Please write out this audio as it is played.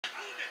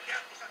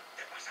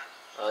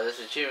This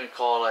achievement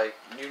called like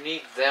you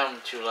need them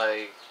to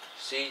like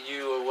see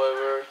you or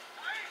whatever,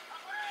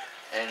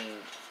 and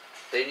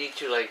they need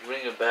to like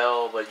ring a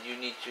bell, but you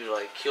need to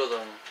like kill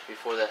them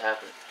before that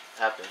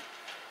happen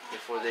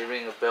before they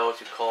ring a bell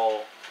to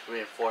call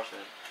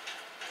reinforcement.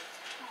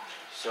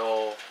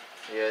 So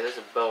yeah, there's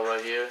a bell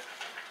right here.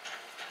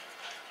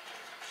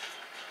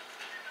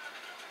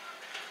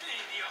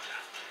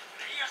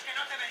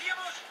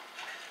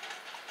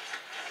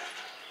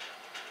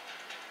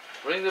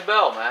 Ring the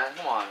bell, man.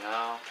 Come on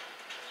now.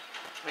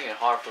 Make it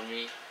hard for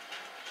me.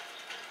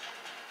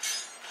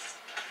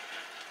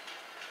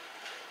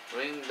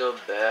 Ring the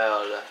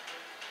bell.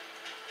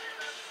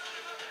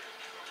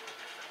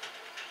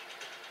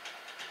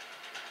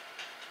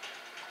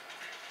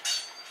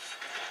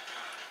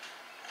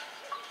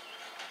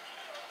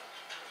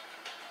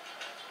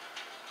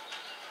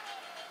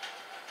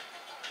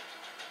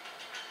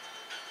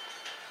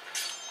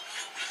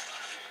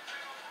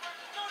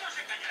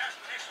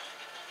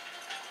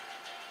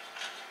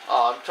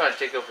 Oh, I'm trying to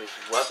take up his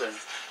weapon.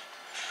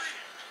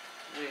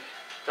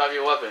 Drop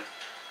your weapon.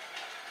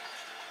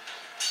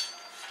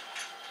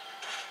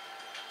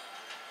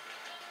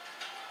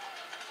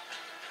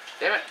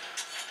 Damn it.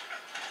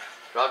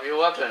 Drop your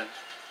weapon.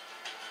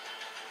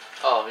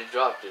 Oh, he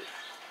dropped it.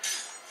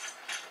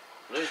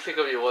 Let me pick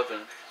up your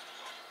weapon.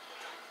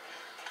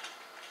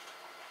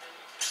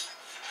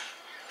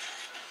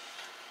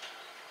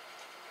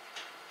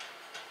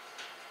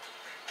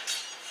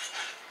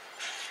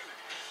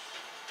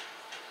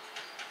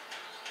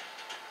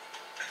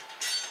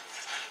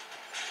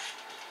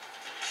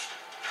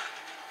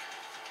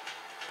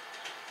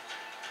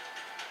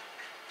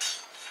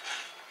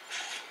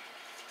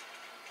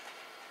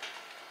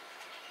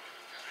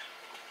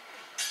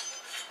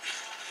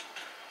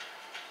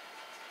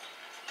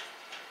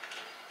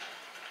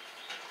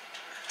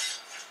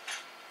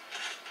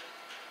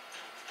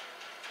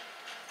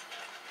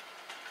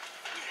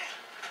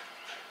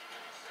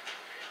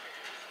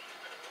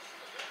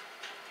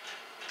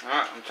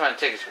 Alright, I'm trying to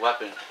take his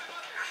weapon.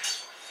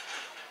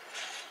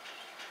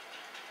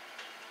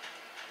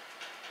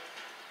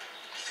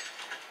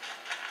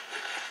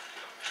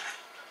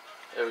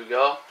 There we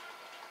go.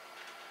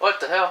 What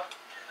the hell?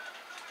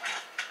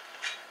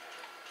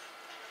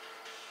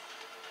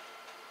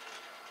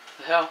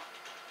 The hell?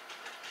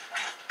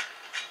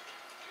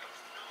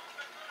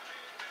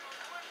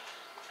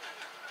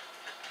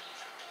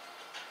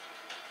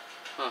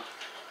 Huh.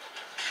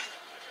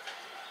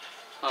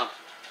 Huh.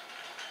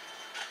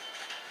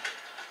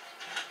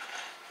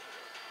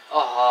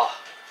 Oh,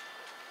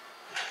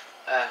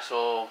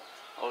 asshole.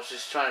 I was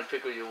just trying to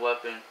pick up your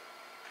weapon.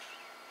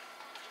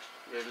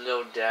 Your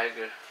little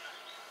dagger.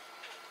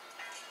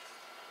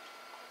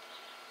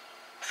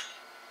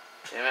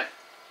 Damn it.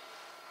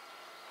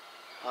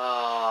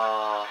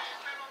 I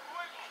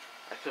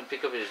couldn't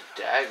pick up his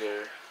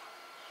dagger.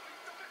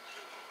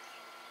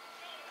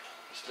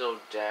 His little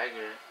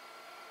dagger.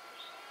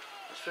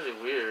 That's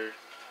really weird.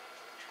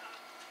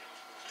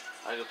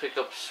 I can pick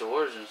up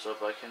swords and stuff,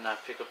 but I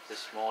cannot pick up this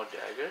small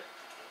dagger.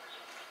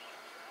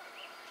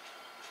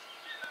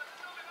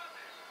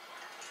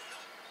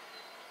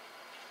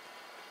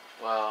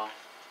 Wow.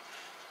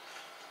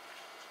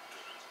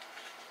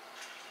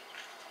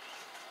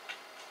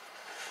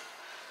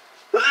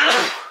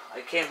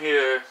 I came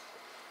here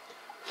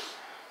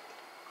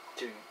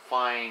to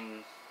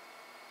find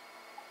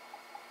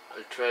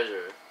a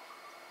treasure.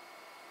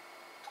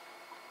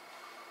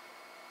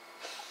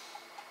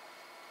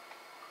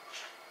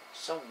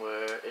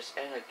 Somewhere it's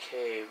in a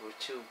cave with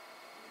two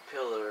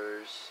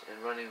pillars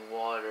and running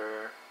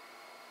water.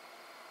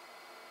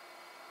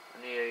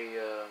 I need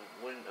a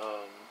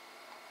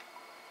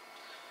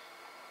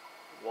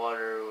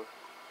water.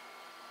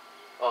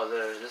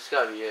 Oh, this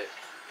gotta be it.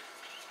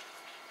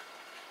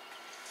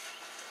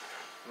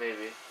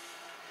 Maybe.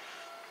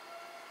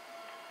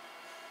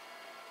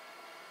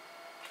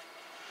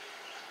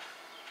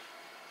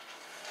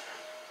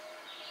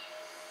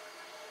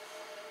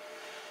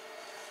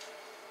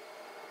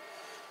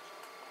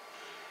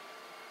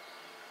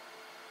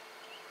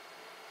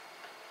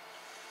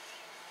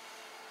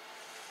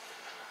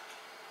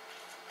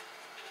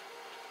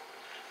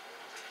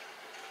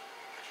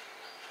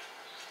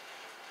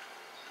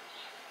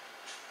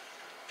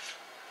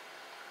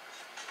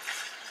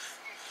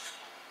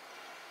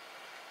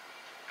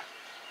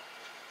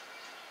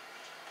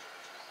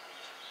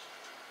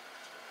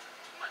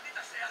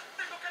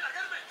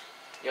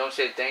 You don't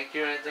say thank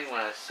you or anything when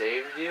I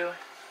saved you?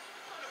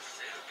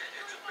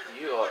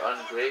 You are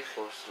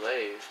ungrateful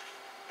slave.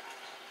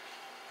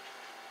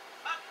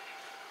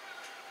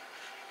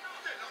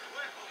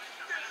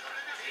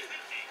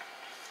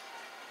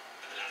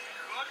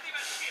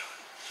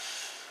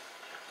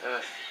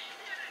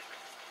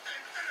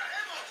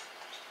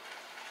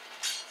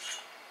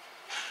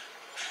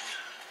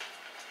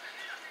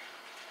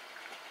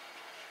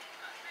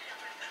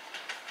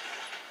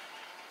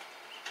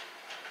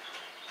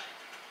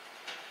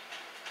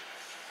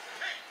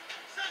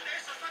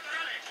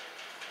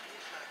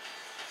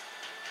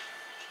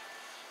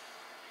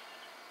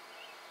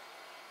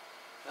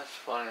 That's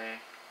funny.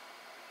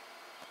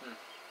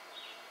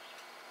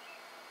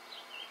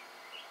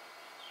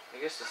 I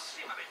guess it's...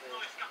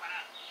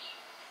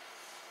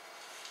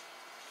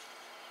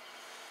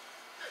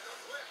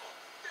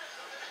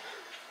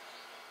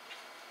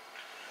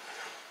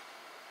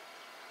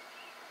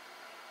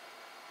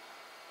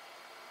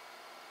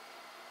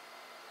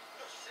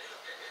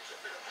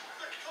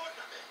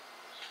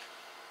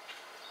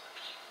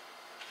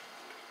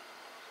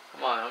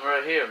 Come on, I'm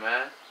right here,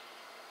 man.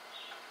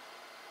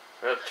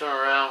 Hurry up, turn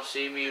around,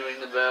 see me,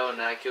 ring the bell,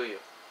 and I kill you.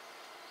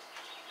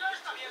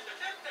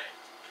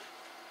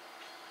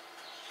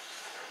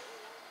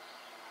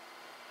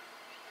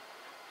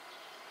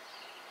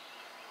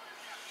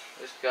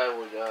 This guy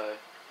will die.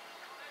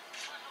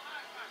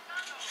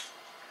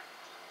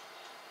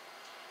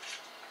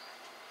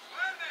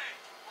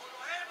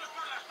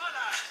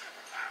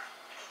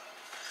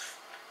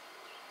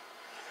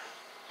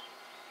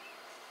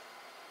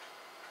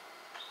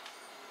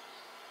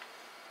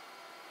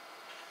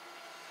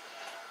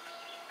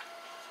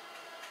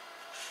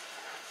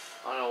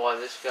 I don't know why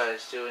this guy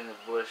is still in the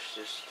bush,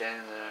 just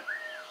standing there.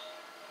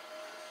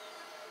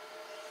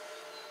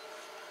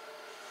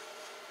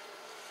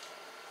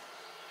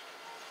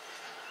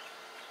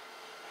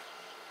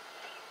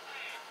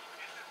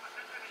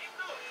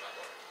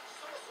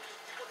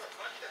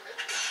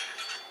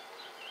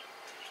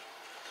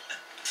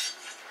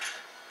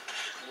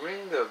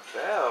 Ring the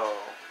bell.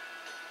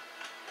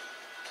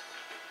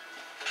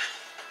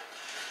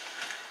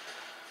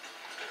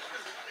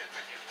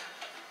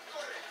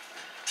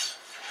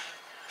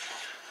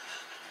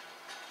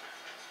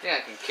 I think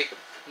I can kick him.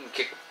 I'm gonna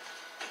kick him.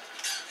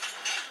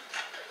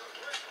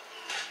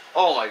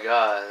 Oh my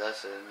god,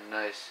 that's a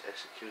nice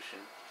execution.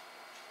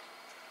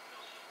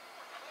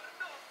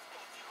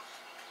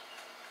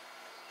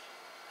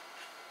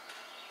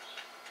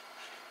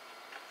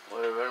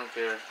 Whatever, I don't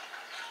care.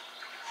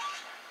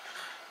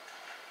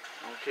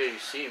 I don't care you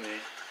see me.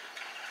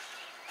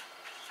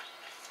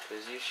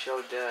 Cause you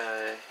shall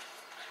die.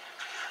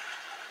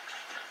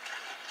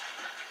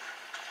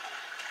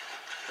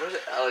 Where's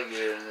the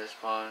alligator in this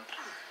pond?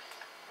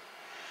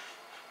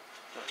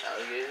 No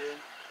alligator?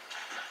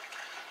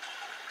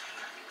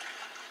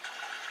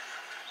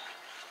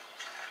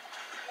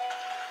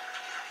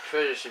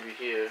 Treasure should be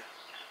here.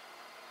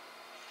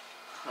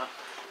 Huh.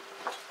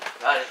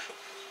 Got it.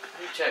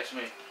 Who texts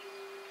me?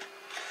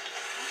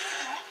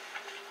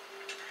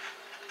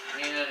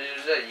 Nina,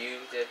 is that you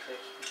that texted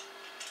me?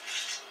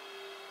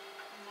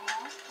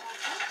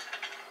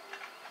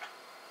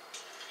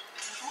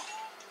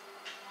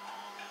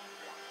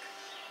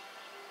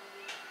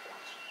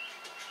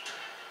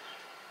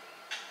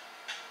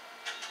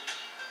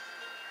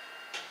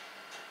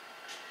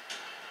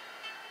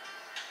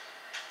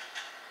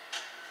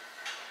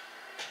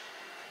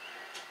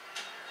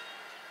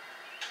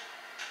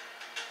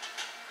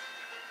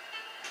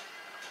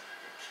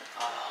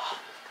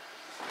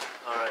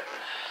 Alright.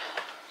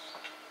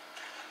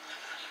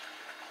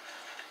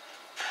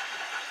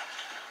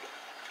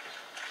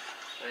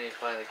 I need to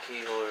find the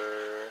key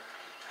holder.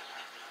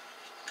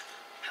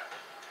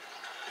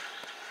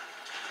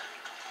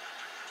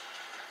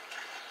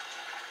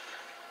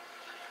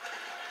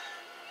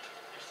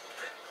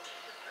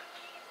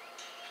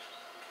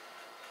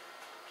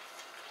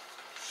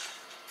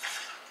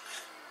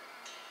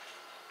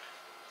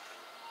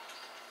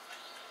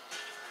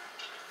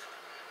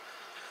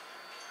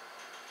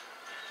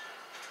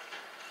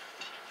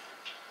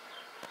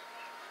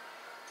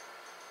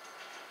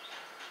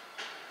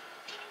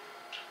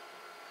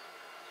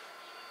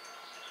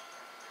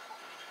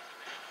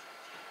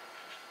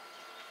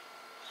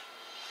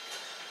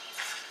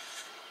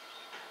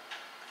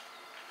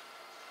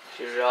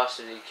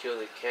 Curiosity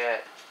killed the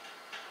cat.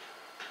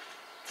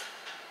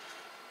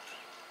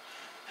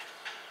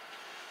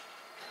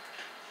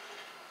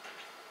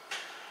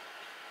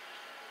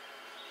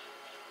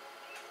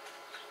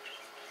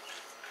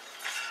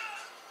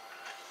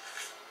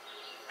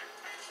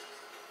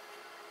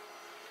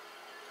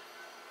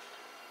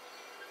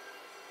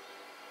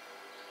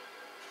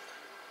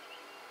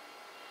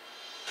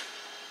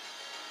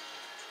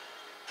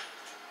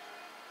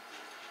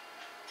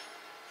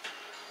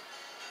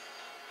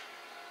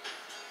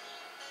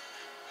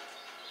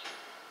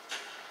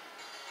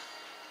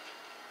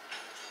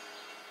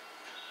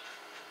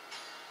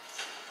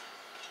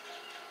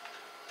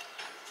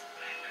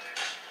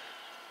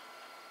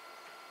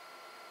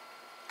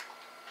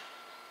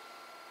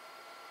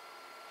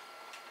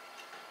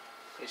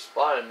 He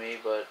spotted me,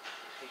 but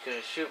he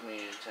couldn't shoot me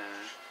in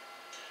time.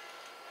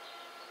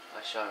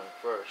 I shot him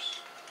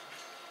first.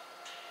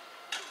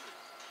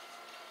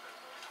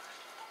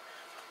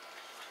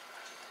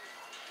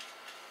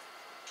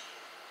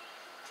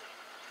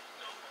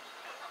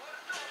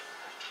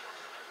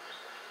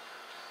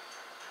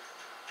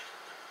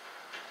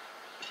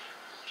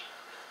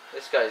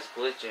 This guy's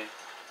glitching.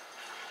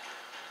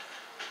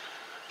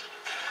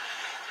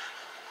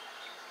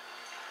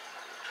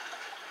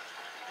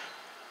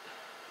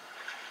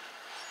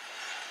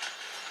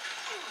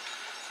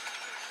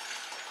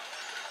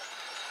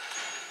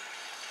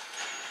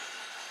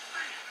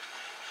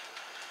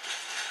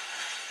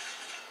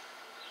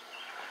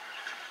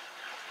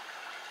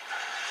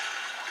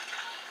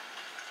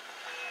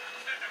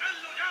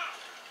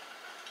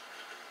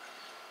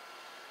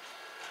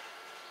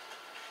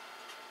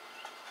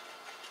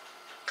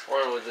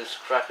 Or will this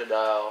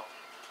crocodile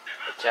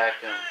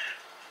attack him?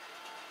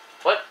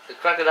 What? The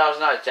crocodile's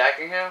not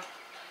attacking him?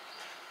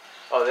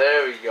 Oh,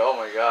 there we go. Oh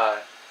my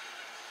god.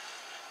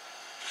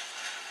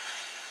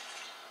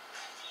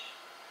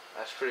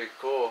 That's pretty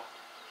cool.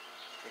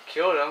 It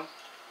killed him.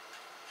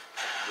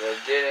 But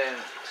it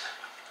didn't.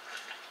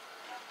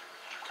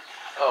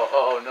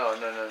 Oh, no,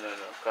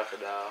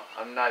 crocodile.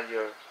 I'm not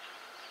your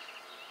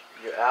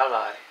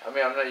ally. I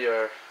mean, I'm not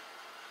your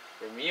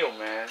meal,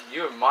 man.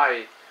 You're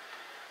my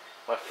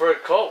fur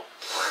coat.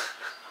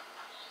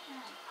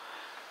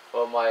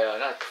 Well, my,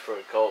 not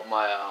fur coat,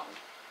 my,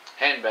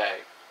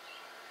 handbag.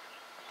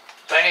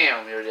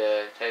 Bam! You're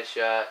dead.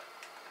 Headshot.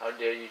 How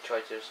dare you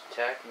try to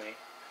attack me?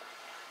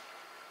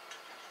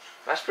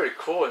 That's pretty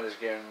cool in this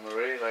game,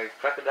 Marie. Like,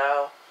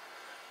 crocodile,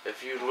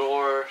 if you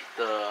lure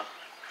the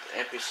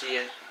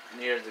NPC in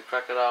near the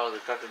crocodile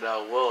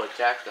will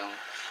attack them.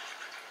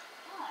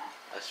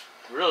 That's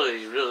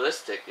really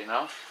realistic, you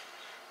know?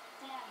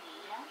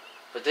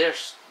 But they're,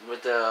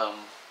 with the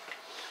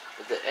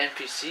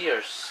NPC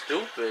are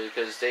stupid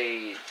because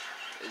they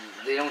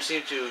don't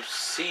seem to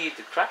see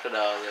the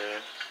crocodile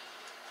there.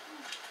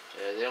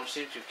 Yeah, they don't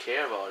seem to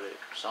care about it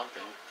or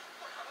something.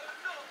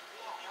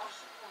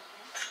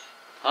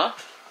 Huh?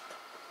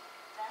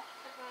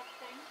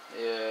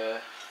 Yeah.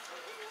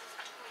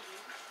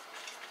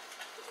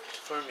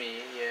 For me,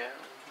 yeah.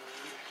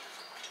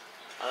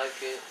 I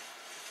like it.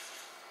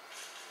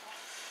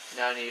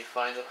 Now I need to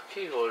find the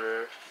key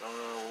holder. Don't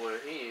know where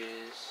he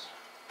is.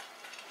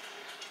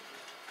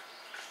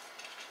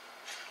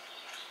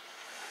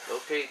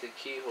 Locate the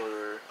key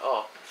holder.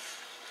 Oh.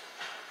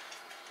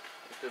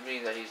 It could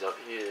mean that he's up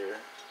here.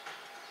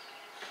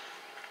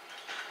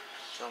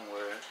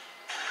 Somewhere.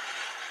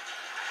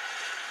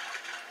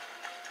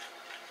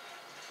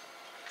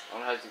 I'm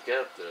gonna have to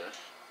get up there.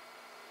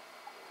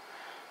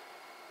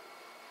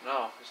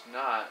 No, it's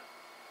not.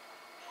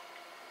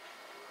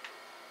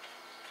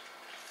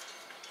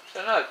 Is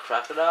that not a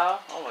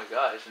crocodile? Oh my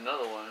god, it's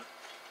another one.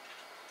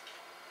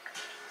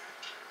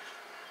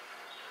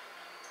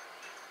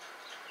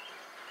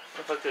 What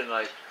if I can,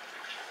 like...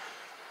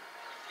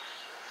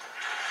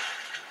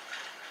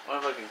 What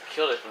if I can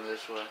kill it from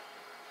this way?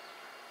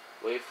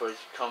 Wait for it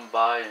to come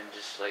by and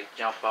just, like,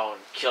 jump out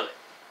and kill it.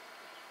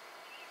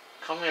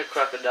 Come here,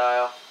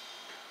 crocodile.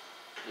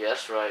 Yeah,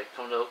 that's right.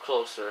 Come a little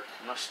closer.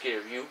 I'm not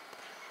scared of you.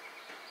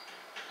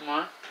 Come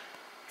on.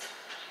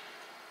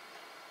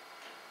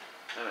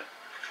 Wait a minute.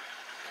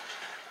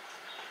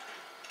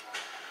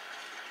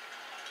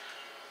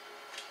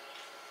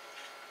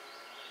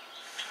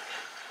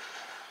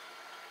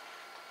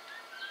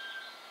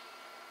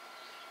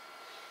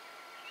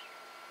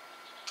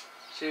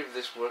 See if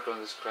this works on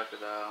this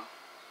crocodile.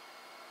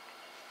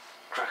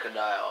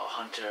 Crocodile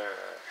hunter.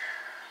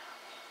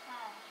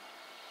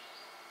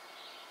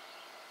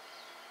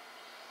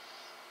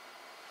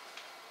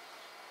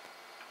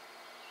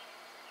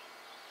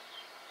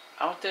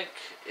 I don't think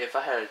if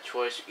I had a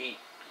choice to eat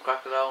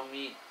crocodile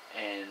meat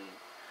and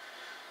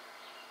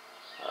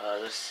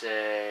let's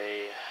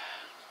say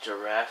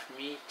giraffe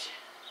meat.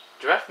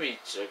 Giraffe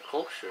meats are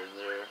kosher.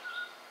 They're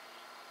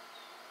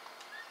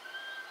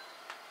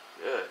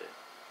good.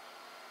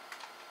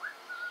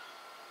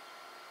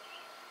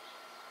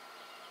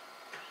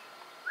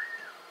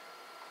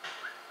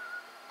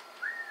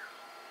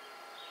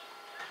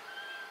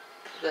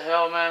 What the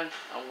hell, man?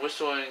 I'm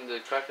whistling the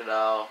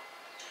crocodile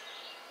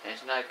and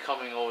it's not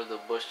coming over the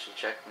bush to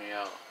check me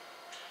out.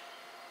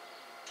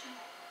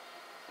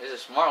 It's a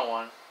smart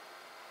one.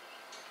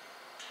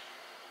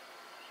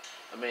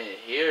 I mean, it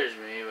hears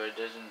me, but it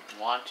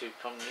doesn't want to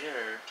come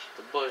near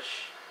the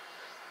bush.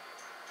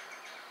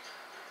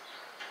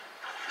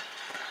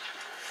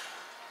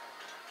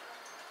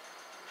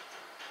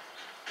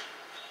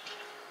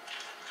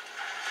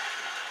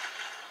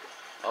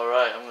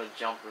 Alright, I'm gonna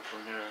jump it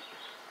from here.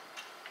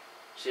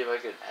 See if I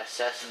can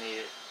assassinate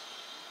it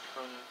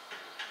from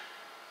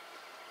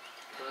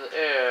the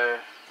air.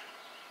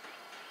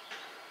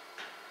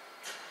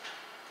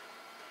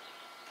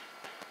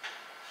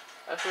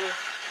 Actually,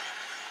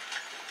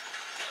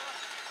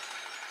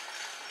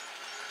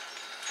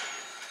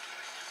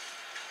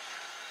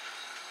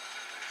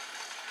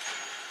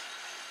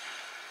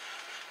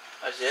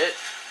 that's it.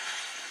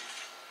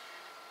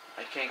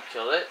 I can't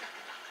kill it.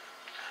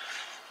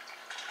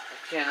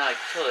 I cannot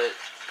kill it.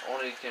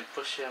 Only can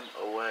push him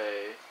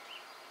away.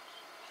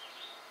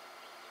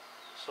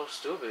 So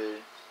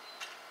stupid.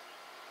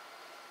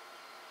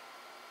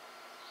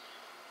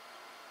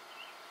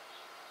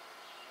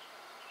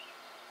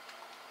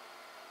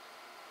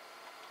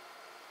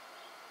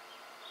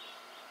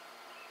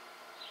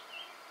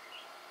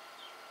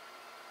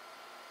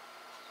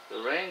 The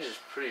range is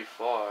pretty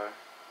far.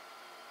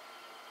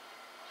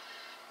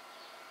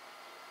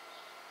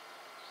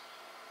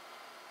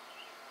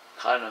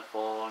 Kind of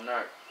far,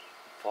 not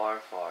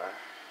far.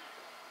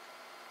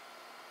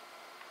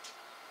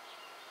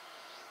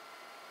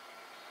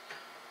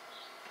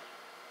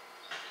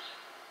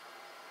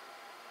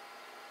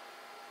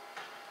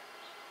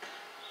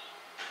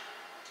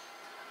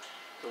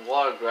 The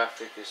water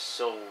graphic is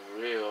so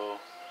real.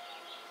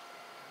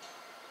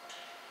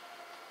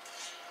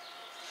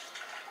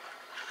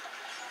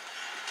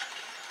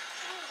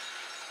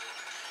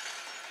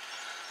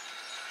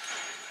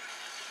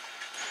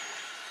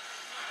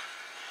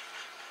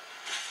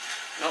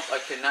 Nope, I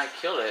cannot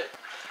kill it.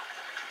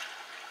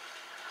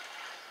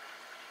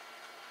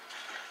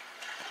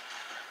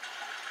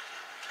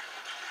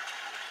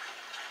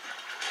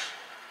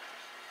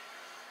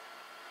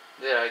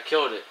 There, I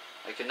killed it.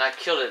 I cannot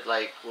kill it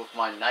like with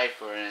my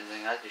knife or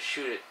anything. I have to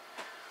shoot it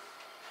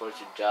for it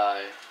to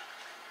die.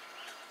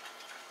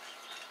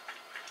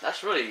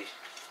 That's really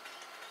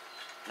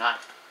not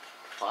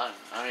fun.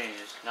 I mean,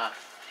 it's not.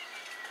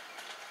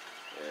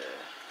 Yeah.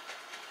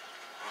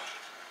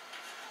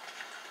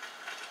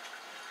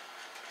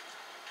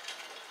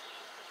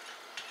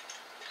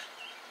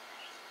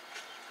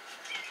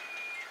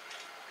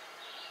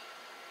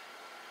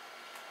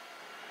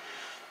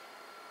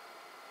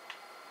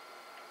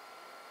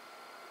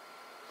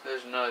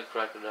 There's another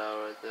crocodile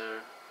right there.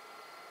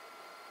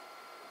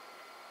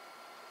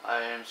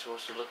 I am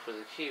supposed to look for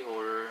the key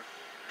holder,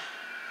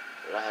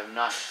 but I have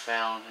not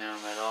found him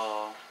at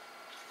all.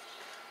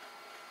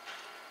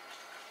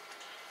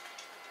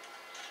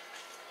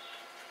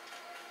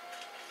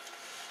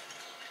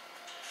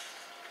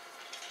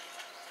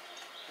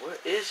 Where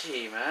is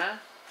he, man?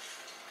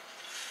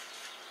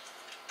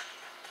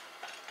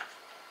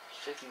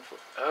 It's taking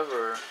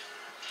forever.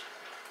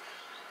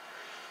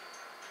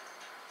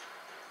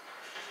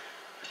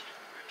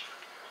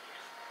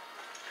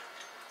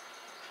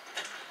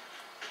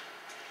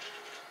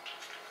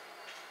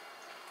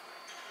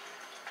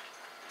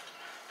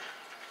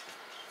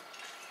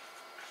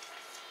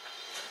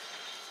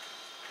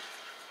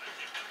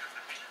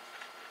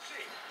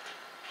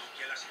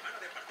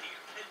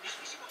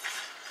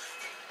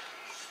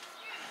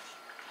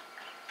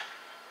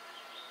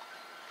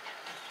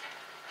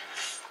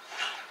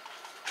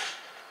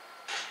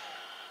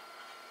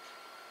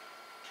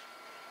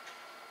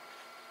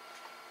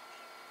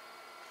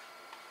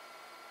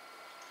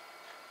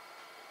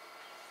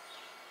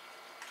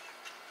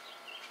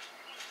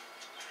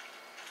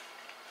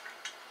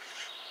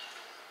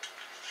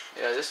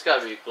 Yeah, this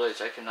gotta be a glitch.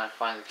 I cannot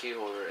find the key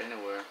holder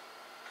anywhere.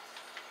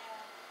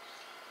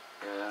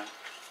 Yeah.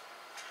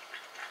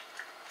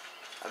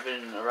 I've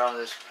been around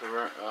this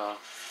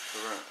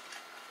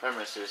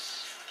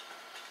premises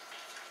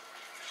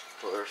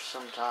for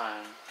some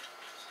time.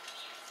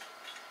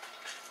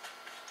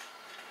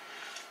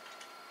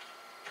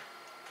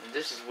 And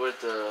this is where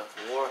the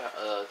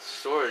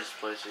storage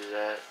place is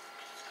at.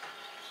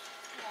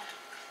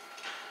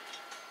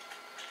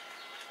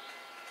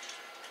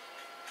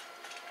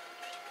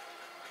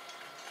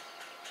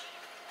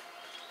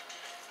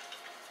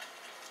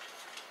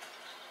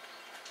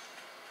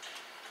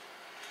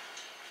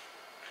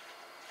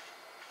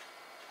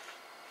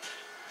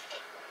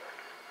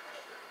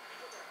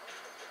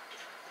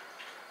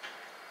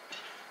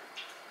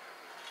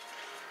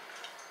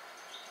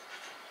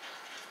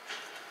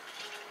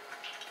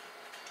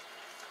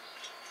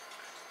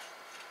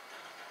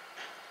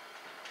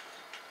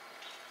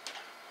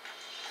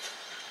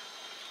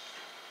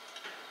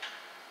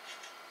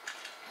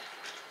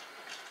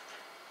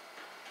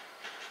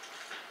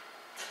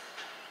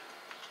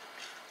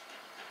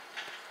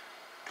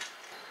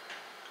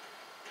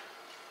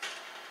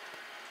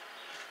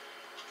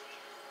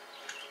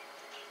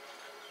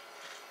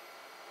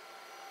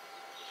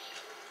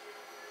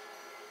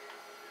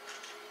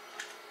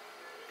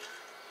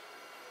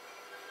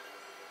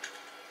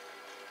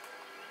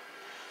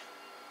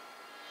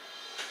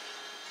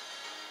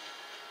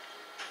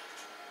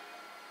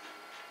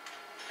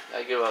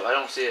 I give up. I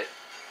don't see it.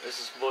 This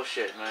is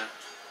bullshit, man.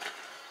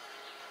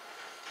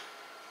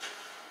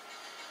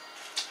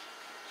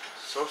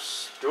 So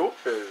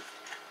stupid.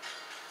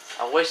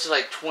 I wasted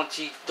like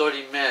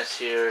 20-30 minutes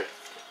here.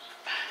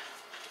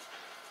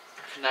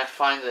 Can I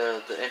find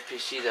the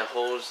NPC that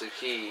holds the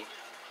key?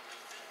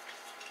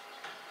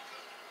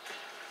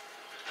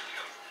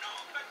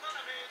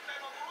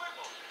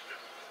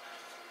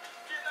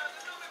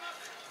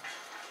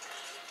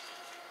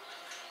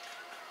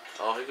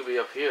 Oh, he could be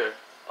up here.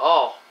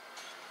 Oh!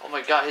 Oh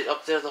my god, he's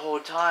up there the whole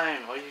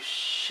time. Are you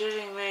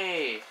shitting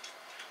me?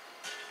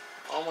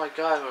 Oh my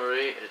god,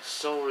 Marie, it's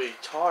so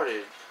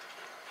retarded.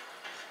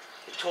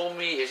 It told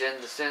me it's in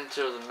the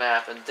center of the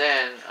map, and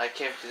then I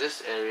came to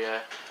this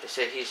area. It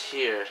said he's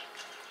here.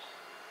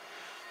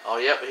 Oh,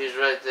 yep, he's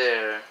right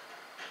there.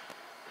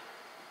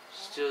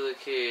 Steal the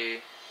key.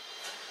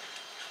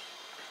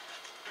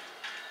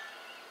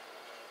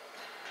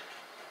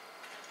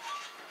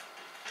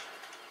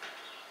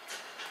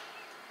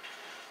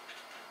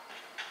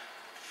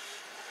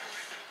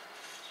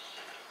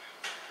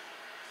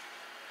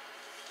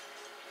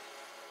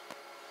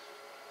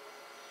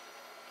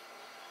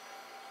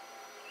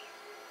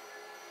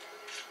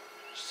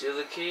 Steal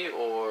the key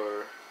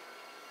or